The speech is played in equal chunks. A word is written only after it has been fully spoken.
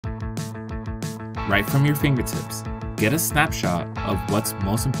right from your fingertips. Get a snapshot of what's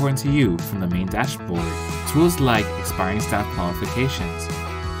most important to you from the main dashboard. Tools like expiring staff qualifications,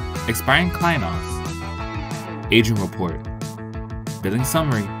 expiring client offs, aging report, billing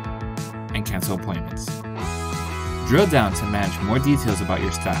summary, and cancel appointments. Drill down to manage more details about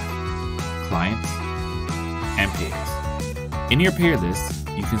your staff, clients, and payers. In your payer list,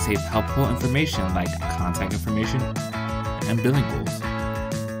 you can save helpful information like contact information and billing goals.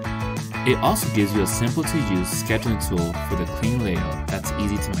 It also gives you a simple-to-use scheduling tool for the clean layout that's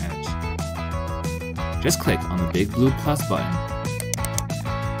easy to manage. Just click on the big blue plus button,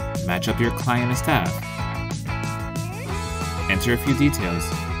 match up your client and staff, enter a few details,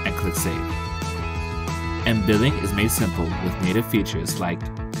 and click Save. And billing is made simple with native features like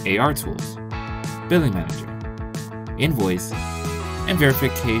AR tools, Billing Manager, Invoice, and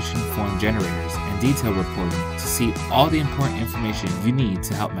verification form generators and detail reporting to see all the important information you need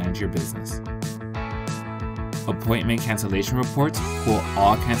to help manage your business. Appointment cancellation reports pull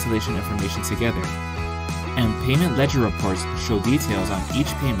all cancellation information together, and payment ledger reports show details on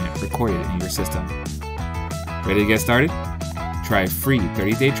each payment recorded in your system. Ready to get started? Try a free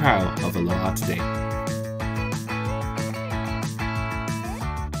 30-day trial of Aloha today.